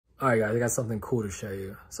All right, guys, I got something cool to show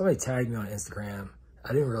you. Somebody tagged me on Instagram. I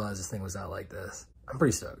didn't realize this thing was out like this. I'm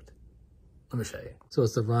pretty stoked. Let me show you. So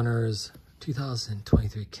it's the Runners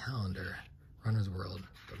 2023 calendar, Runners World.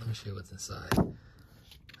 But let me show you what's inside.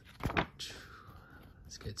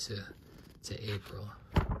 Let's get to April.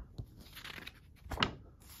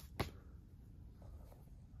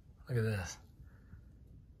 Look at this.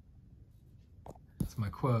 It's my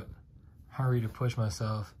quote. Hurry to push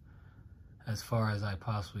myself as far as I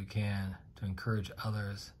possibly can to encourage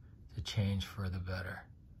others to change for the better.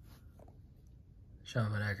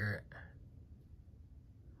 ShawnsMahal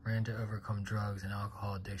ran to overcome drugs and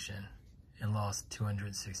alcohol addiction and lost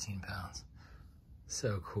 216 pounds.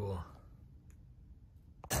 So cool.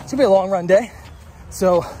 It's gonna be a long run day.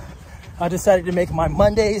 So I decided to make my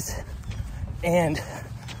Mondays and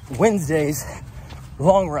Wednesdays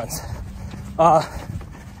long runs.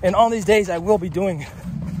 And on these days I will be doing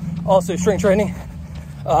also strength training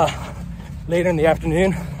later in the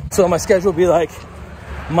afternoon. So my schedule will be like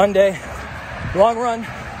Monday, long run,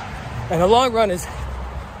 and a long run is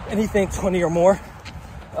anything 20 or more.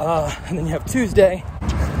 And then you have Tuesday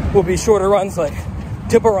will be shorter runs like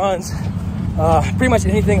tempo runs, pretty much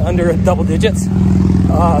anything under double digits.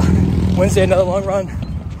 Wednesday, another long run.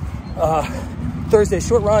 Thursday,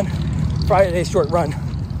 short run. Friday, short run.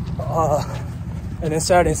 And then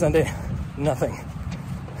Saturday and Sunday, nothing.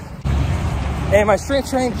 And my strength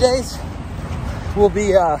training days will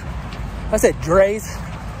be, I said drays.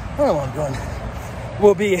 I don't know what I'm doing.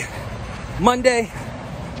 Will be Monday,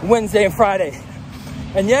 Wednesday, and Friday.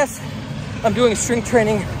 And yes, I'm doing strength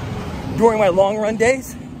training during my long run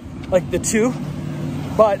days, like the 2.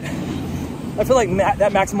 But I feel like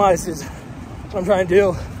that maximizes what I'm trying to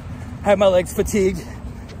do. Have my legs fatigued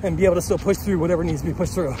and be able to still push through whatever needs to be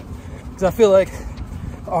pushed through. Because I feel like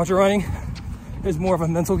ultra running is more of a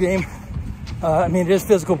mental game. I mean, it is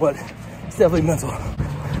physical, but it's definitely mental.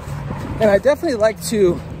 And I definitely like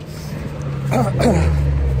to,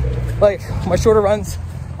 like my shorter runs,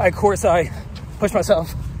 of course, I push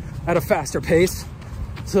myself at a faster pace.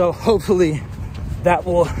 So hopefully that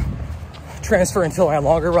will transfer into my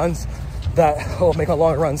longer runs. That will make my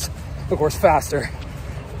longer runs, of course, faster,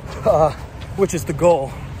 which is the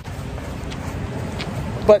goal.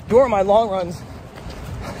 But during my long runs,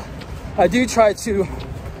 I do try to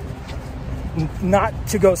not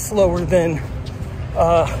to go slower than,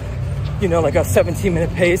 you know, like a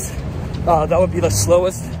 17-minute pace. That would be the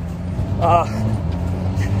slowest.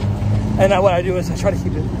 And what I do is I try to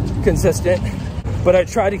keep it consistent, but I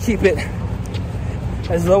try to keep it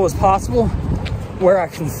as low as possible where I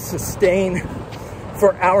can sustain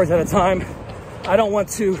for hours at a time. I don't want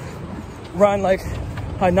to run like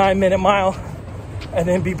a 9-minute mile and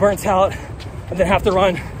then be burnt out and then have to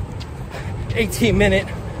run 18-minute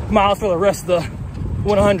miles for the rest of the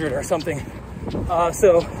 100 or something.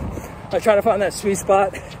 So I try to find that sweet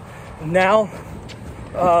spot now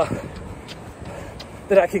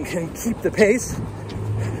that I can keep the pace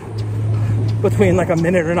between like a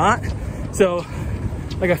minute or not. So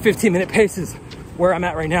like a 15-minute pace is where I'm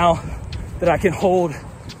at right now that I can hold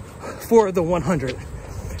for the 100.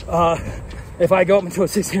 If I go up into a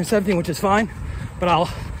 16 or 17, which is fine, but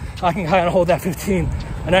I can kind of hold that 15,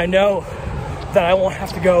 and I know that I won't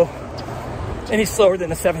have to go any slower than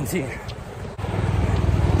a 17.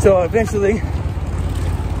 So eventually,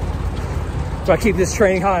 if I keep this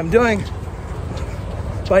training how I'm doing,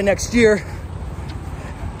 by next year,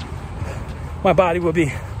 my body will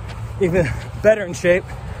be even better in shape.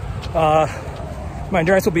 My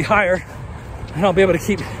endurance will be higher, and I'll be able to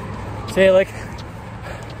keep, say, like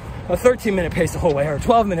a 13-minute pace the whole way, or a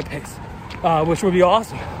 12-minute pace, which would be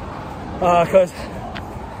awesome. Because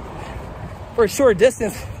for a short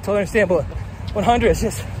distance, totally understandable. 100,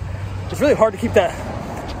 it's really hard to keep that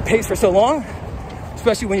pace for so long,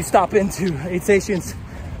 especially when you stop into aid stations,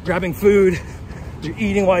 grabbing food, you're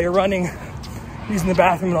eating while you're running, using the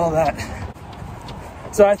bathroom and all that.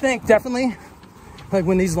 So I think definitely, like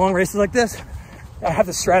when these long races like this, I have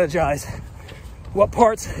to strategize what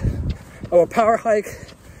parts of a power hike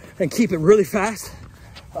and keep it really fast.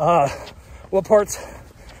 What parts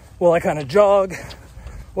will I kind of jog?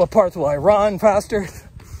 What parts will I run faster?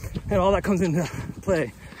 And all that comes into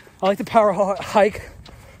play. I like to power hike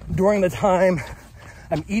during the time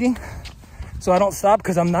I'm eating, so I don't stop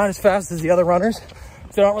because I'm not as fast as the other runners.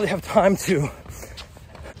 So I don't really have time to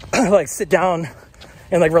like sit down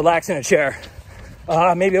and like relax in a chair.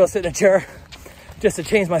 Maybe I'll sit in a chair just to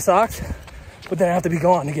change my socks, but then I have to be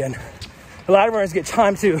gone again. A lot of runners get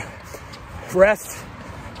time to rest,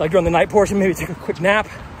 like during the night portion, maybe take a quick nap.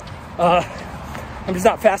 I'm just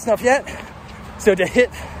not fast enough yet. So to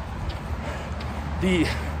hit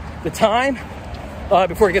the the time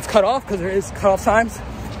before it gets cut off, because there is cutoff times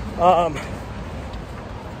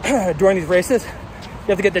during these races. You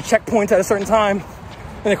have to get the checkpoints at a certain time,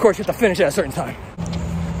 and of course you have to finish at a certain time.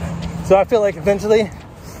 So I feel like eventually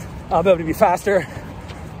I'll be able to be faster,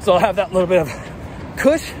 so I'll have that little bit of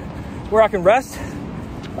cush where I can rest.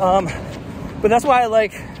 But that's why I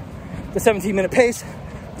like the 17-minute pace,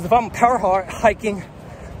 because if I'm power hiking,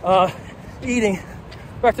 eating,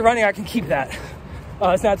 back to running, I can keep that.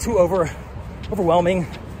 It's not too overwhelming.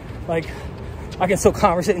 Like, I can still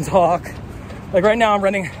conversate and talk. Like right now I'm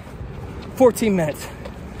running 14 minutes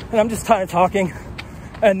and I'm just tired of talking.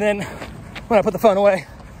 And then when I put the phone away,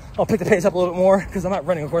 I'll pick the pace up a little bit more, because I'm not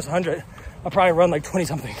running, of course, 100. I'll probably run like 20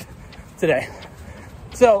 something today.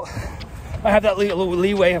 So I have that little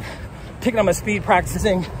leeway of picking up my speed,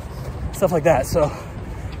 practicing, stuff like that. So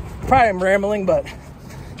probably I'm rambling, but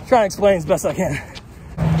trying to explain as best I can.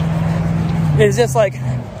 It's just like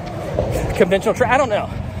conventional track. I don't know.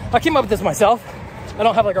 I came up with this myself. I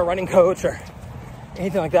don't have like a running coach or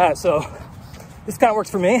anything like that. So this kind of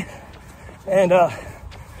works for me. And,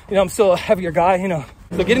 you know, I'm still a heavier guy, you know.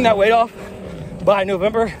 So getting that weight off by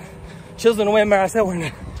November, chiseling away, I said we're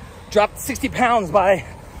gonna drop 60 pounds by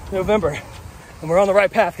November. And we're on the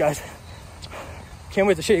right path, guys. Can't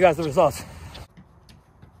wait to show you guys the results.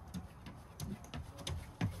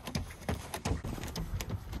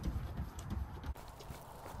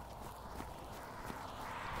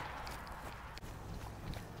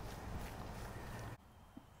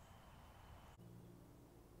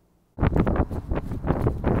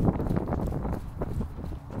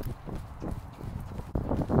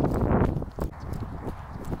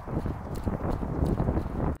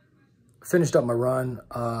 Finished up my run,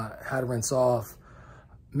 had to rinse off,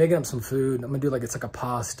 making up some food. I'm gonna do like, it's like a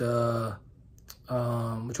pasta,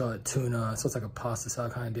 we call it tuna, so it's like a pasta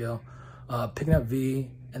salad kind of deal. Picking up V,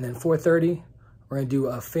 and then 4:30, we're gonna do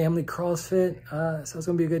a family CrossFit. So it's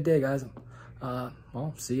gonna be a good day, guys.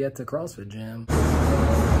 Well, see you at the CrossFit gym.